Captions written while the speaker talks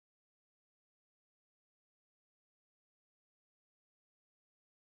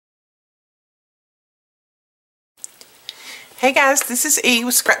Hey guys, this is E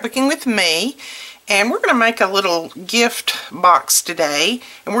with Scrapbooking with me, and we're going to make a little gift box today,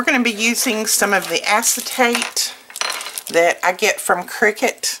 and we're going to be using some of the acetate that I get from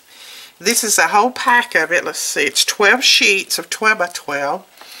Cricut. This is a whole pack of it. Let's see, it's 12 sheets of 12 by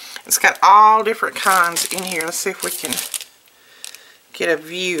 12. It's got all different kinds in here. Let's see if we can get a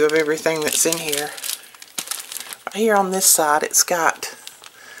view of everything that's in here. Right here on this side, it's got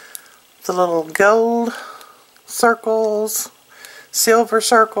the little gold circles, silver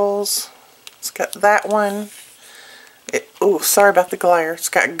circles. It's got that one. Oh, sorry about the glare. It's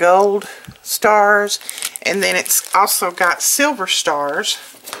got gold stars, and then it's also got silver stars,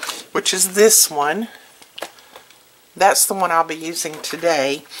 which is this one. That's the one I'll be using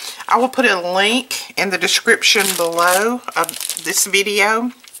today. I will put a link in the description below of this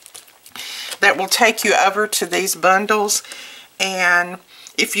video that will take you over to these bundles, and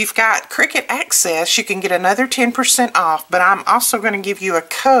if you've got Cricut Access, you can get another 10% off, but I'm also going to give you a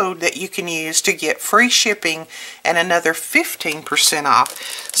code that you can use to get free shipping and another 15%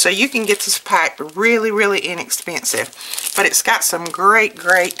 off. So you can get this pack really, really inexpensive. But it's got some great,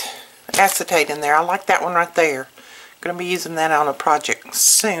 great acetate in there. I like that one right there. I'm going to be using that on a project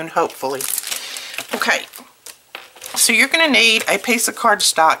soon, hopefully. Okay, so you're going to need a piece of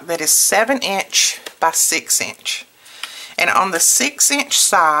cardstock that is 7" by 6". And on the 6"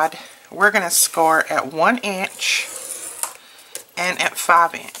 side, we're going to score at 1" and at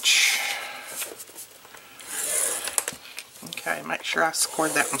 5". Okay, make sure I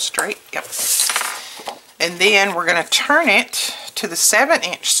scored that one straight. Yep. And then we're going to turn it to the 7"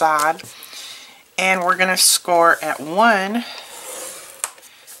 side, and we're going to score at 1,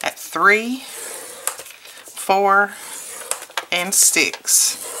 at 3, 4, and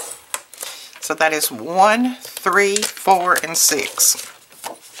 6. So that is 1, 3, 4, and 6.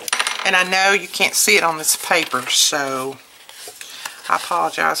 And I know you can't see it on this paper, so I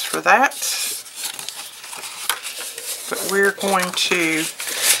apologize for that. But we're going to,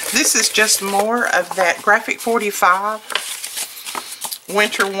 this is just more of that Graphic 45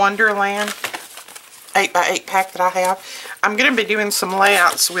 Winter Wonderland 8x8 pack that I have. I'm going to be doing some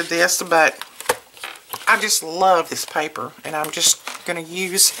layouts with this, but I just love this paper, and I'm just going to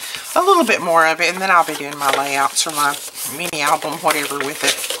use a little bit more of it, and then I'll be doing my layouts or my mini album, whatever, with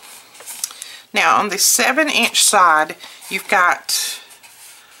it. Now on the 7" side, you've got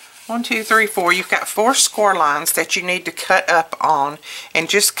 1, 2, 3, 4. You've got 4 score lines that you need to cut up on, and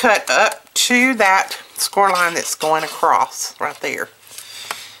just cut up to that score line that's going across right there.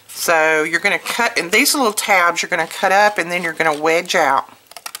 So you're going to cut, and these little tabs you're going to cut up, and then you're going to wedge out.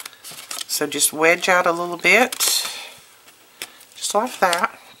 So just wedge out a little bit, just like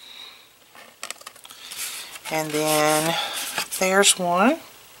that. And then there's one.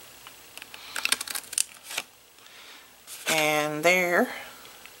 And there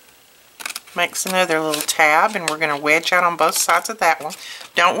makes another little tab, and we're going to wedge out on both sides of that one.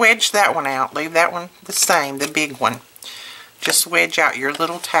 Don't wedge that one out. Leave that one the same, the big one. Just wedge out your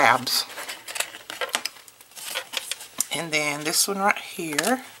little tabs. And then this one right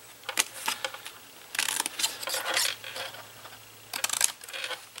here.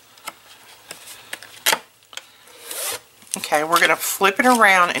 Okay, we're going to flip it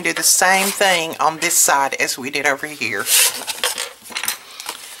around and do the same thing on this side as we did over here.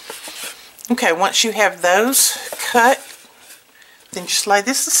 Okay, once you have those cut, then just lay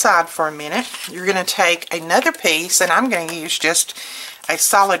this aside for a minute. You're going to take another piece, and I'm going to use just a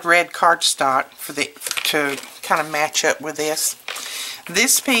solid red cardstock to kind of match up with this.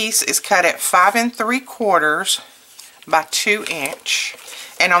 This piece is cut at 5 3/4 by 2".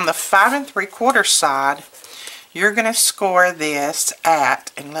 And on the 5 3/4 side, you're going to score this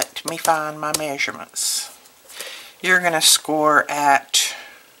at, and let me find my measurements. You're going to score at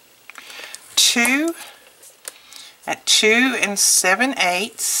 2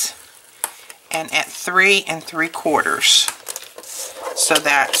 7/8, and at 3 3/4. So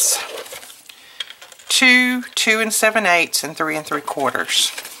that's 2 7/8, and 3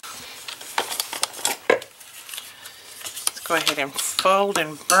 3/4. Let's go ahead and fold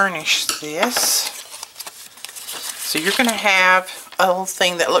and burnish this. So you're going to have a little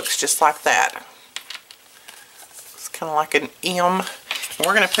thing that looks just like that. It's kind of like an M. And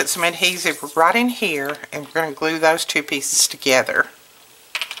we're going to put some adhesive right in here, and we're going to glue those two pieces together.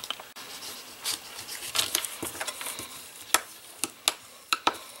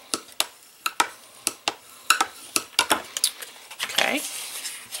 Okay.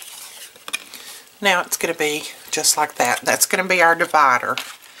 Now it's going to be just like that. That's going to be our divider.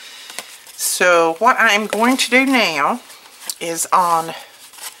 So what I'm going to do now is on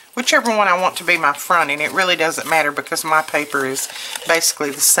whichever one I want to be my front, and it really doesn't matter because my paper is basically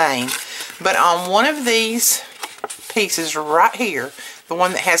the same. But on one of these pieces right here, the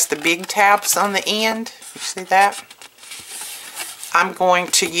one that has the big tabs on the end, you see that? I'm going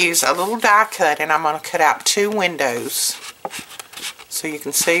to use a little die cut, and I'm going to cut out 2 windows. So you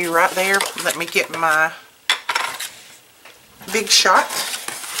can see right there. Let me get my big shot.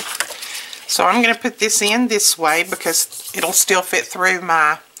 So I'm going to put this in this way because it'll still fit through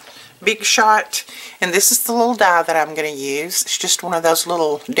my big shot. And this is the little die that I'm going to use. It's just one of those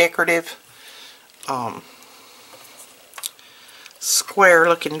little decorative square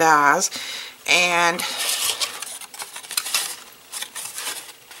looking dies. And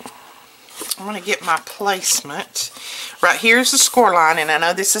I'm going to get my placement. Right here's the score line, and I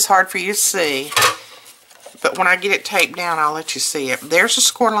know this is hard for you to see, but when I get it taped down, I'll let you see it. There's a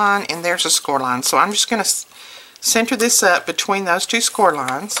score line, and there's a score line. So I'm just going to center this up between those 2 score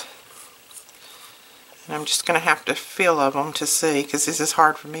lines. And I'm just going to have to feel of them to see, because this is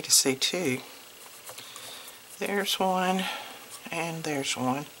hard for me to see too. There's one, and there's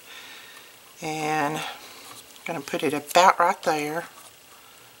one. And I'm going to put it about right there.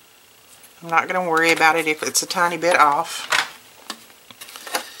 I'm not going to worry about it if it's a tiny bit off.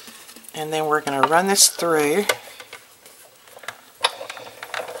 And then we're going to run this through.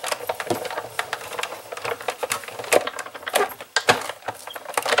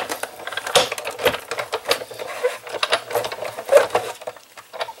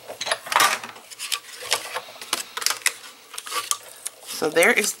 So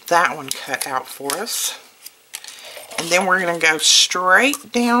there is that one cut out for us. And then we're going to go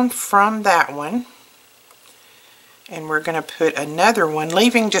straight down from that one. And we're going to put another one,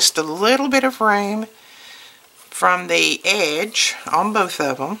 leaving just a little bit of room from the edge on both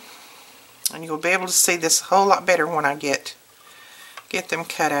of them. And you'll be able to see this a whole lot better when I get them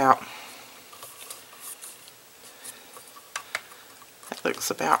cut out. That looks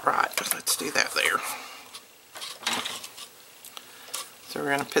about right. Let's do that there. So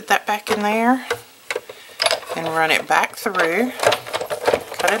we're going to put that back in there and run it back through.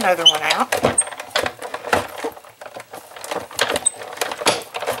 Cut another one out.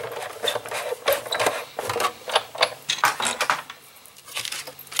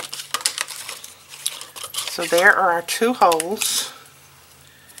 So there are our 2 holes,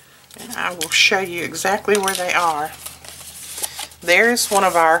 and I will show you exactly where they are. There's one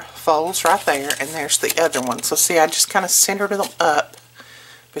of our folds right there, and there's the other one. So see, I just kind of centered them up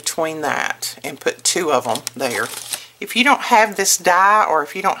between that and put 2 of them there. If you don't have this die, or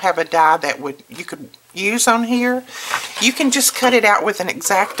if you don't have a die that you could use on here, you can just cut it out with an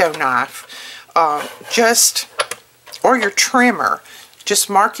X-Acto knife, or your trimmer.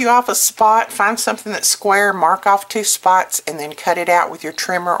 Just mark you off a spot, find something that's square, mark off 2 spots, and then cut it out with your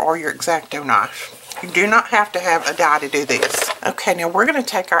trimmer or your X-Acto knife. You do not have to have a die to do this. Okay, now we're going to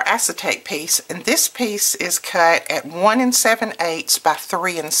take our acetate piece, and this piece is cut at 1 7/8 by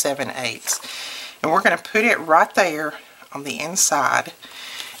 3 7/8. And we're going to put it right there on the inside.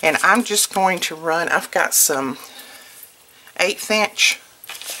 And I'm just going to run, I've got some 1/8 inch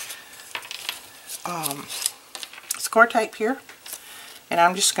score tape here. And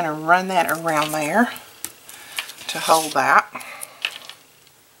I'm just going to run that around there to hold that.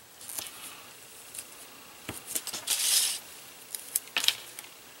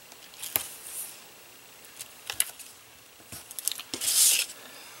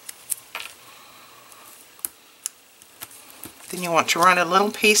 Then you want to run a little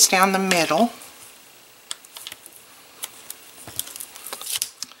piece down the middle.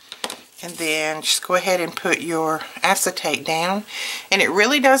 And then just go ahead and put your acetate down. And it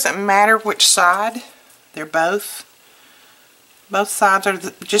really doesn't matter which side. They're both sides are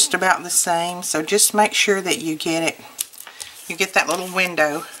just about the same. So just make sure that you get that little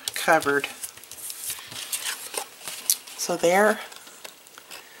window covered. So there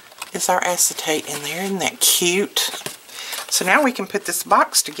is our acetate in there. Isn't that cute? So now we can put this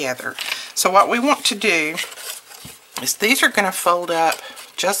box together. So what we want to do is these are going to fold up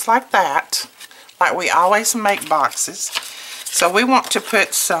just like that, like we always make boxes. So we want to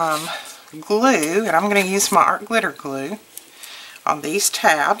put some glue, and I'm going to use my art glitter glue on these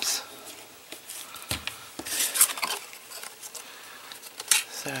tabs.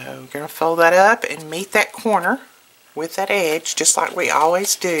 So we're going to fold that up and meet that corner with that edge, just like we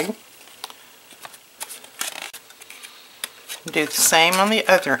always do. Do the same on the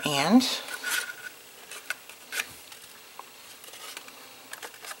other end.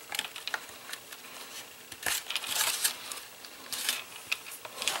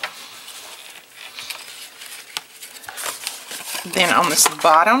 Then on this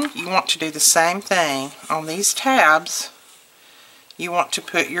bottom, you want to do the same thing. On these tabs, you want to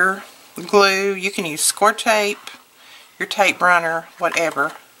put your glue. You can use score tape, your tape runner,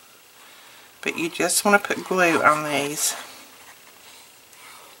 whatever. But you just want to put glue on these.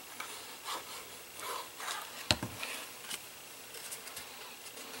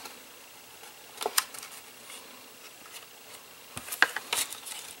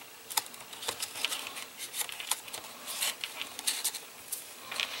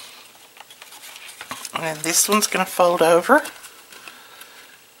 And this one's going to fold over.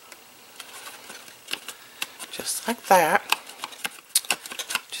 Just like that.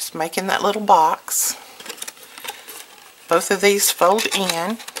 Just making that little box. Both of these fold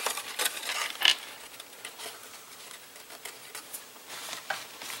in.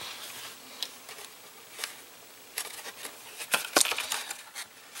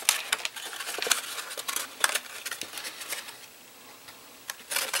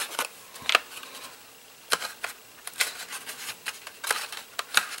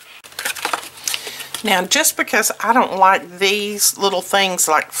 Now, just because I don't like these little things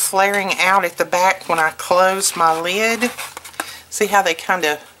like flaring out at the back when I close my lid, see how they kind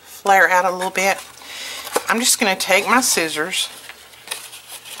of flare out a little bit? I'm just going to take my scissors,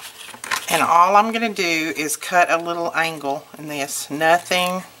 and all I'm going to do is cut a little angle in this.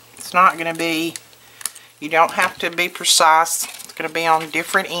 Nothing, it's not going to be, you don't have to be precise. It's going to be on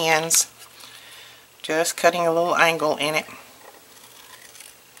different ends. Just cutting a little angle in it.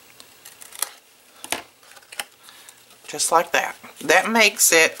 Just like that. That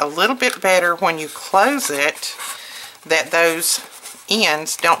makes it a little bit better when you close it, that those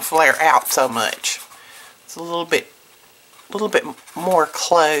ends don't flare out so much. It's a little bit more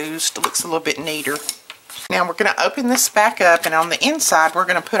closed. It looks a little bit neater. Now we're going to open this back up, and on the inside we're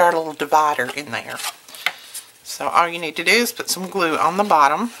going to put our little divider in there. So all you need to do is put some glue on the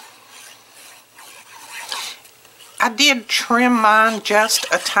bottom. I did trim mine just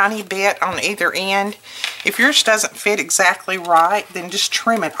a tiny bit on either end. If yours doesn't fit exactly right, then just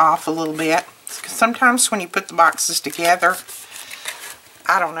trim it off a little bit. Sometimes when you put the boxes together,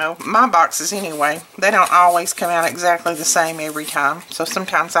 I don't know, my boxes anyway, they don't always come out exactly the same every time. So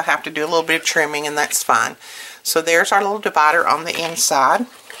sometimes I have to do a little bit of trimming, and that's fine. So there's our little divider on the inside.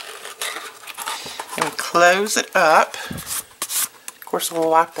 And we close it up. Of course,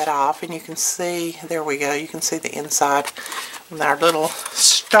 we'll wipe that off, and you can see, there we go, you can see the inside with our little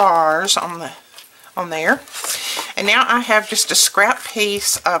stars on there. And now I have just a scrap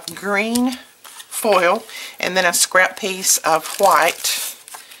piece of green foil and then a scrap piece of white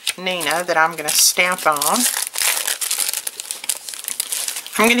Nina that I'm going to stamp on.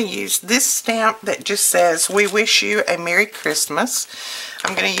 I'm going to use this stamp that just says, "We wish you a Merry Christmas."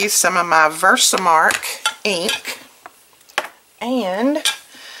 I'm going to use some of my Versamark ink and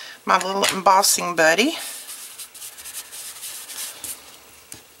my little embossing buddy,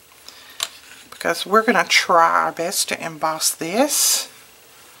 because we're going to try our best to emboss this.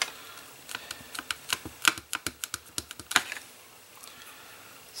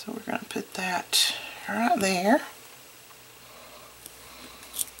 So we're going to put that right there.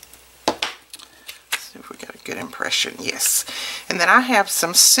 Let's see if we got a good impression. Yes. And then I have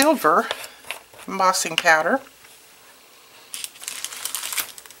some silver embossing powder.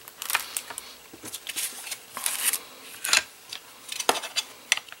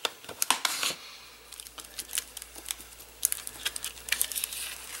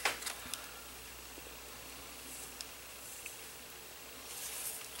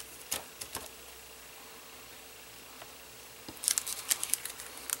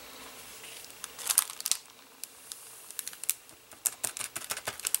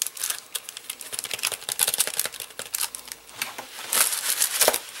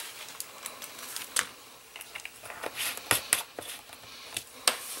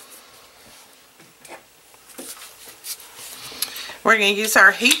 We're going to use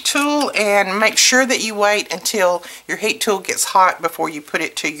our heat tool, and make sure that you wait until your heat tool gets hot before you put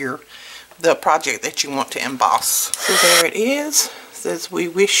it to the project that you want to emboss. So there it is. It says, "We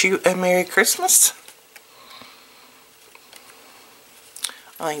wish you a Merry Christmas."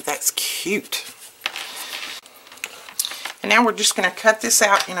 I think that's cute. And now we're just going to cut this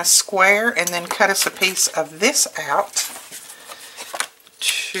out in a square, and then cut us a piece of this out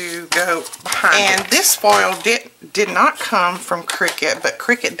to go behind and it. This foil did not come from Cricut, but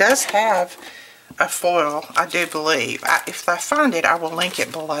Cricut does have a foil, I do believe. If I find it, I will link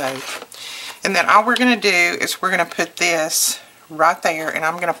it below. And then all we're going to do is we're going to put this right there, and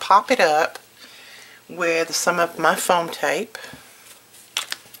I'm going to pop it up with some of my foam tape.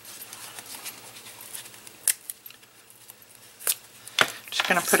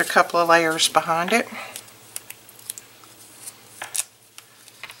 going to put a couple of layers behind it.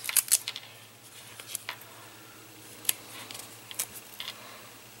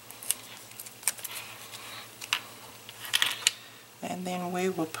 And then we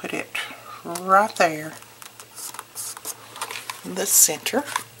will put it right there in the center.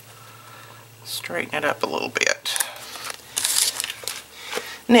 Straighten it up a little bit.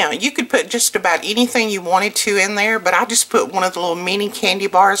 Now, you could put just about anything you wanted to in there, but I just put one of the little mini candy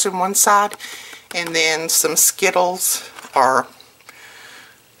bars on one side, and then some Skittles or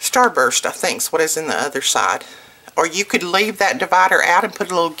Starburst, I think is what is in the other side. Or you could leave that divider out and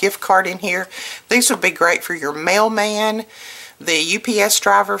put a little gift card in here. These would be great for your mailman, the UPS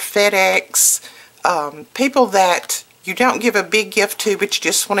driver, FedEx, people that you don't give a big gift to, but you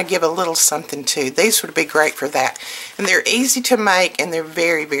just want to give a little something to. These would be great for that. And they're easy to make, and they're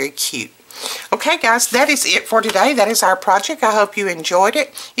very, very cute. Okay, guys, that is it for today. That is our project. I hope you enjoyed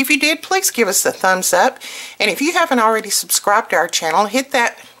it. If you did, please give us a thumbs up. And if you haven't already subscribed to our channel, hit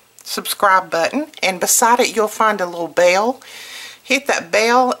that subscribe button. And beside it, you'll find a little bell. Hit that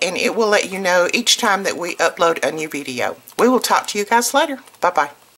bell, and it will let you know each time that we upload a new video. We will talk to you guys later. Bye-bye.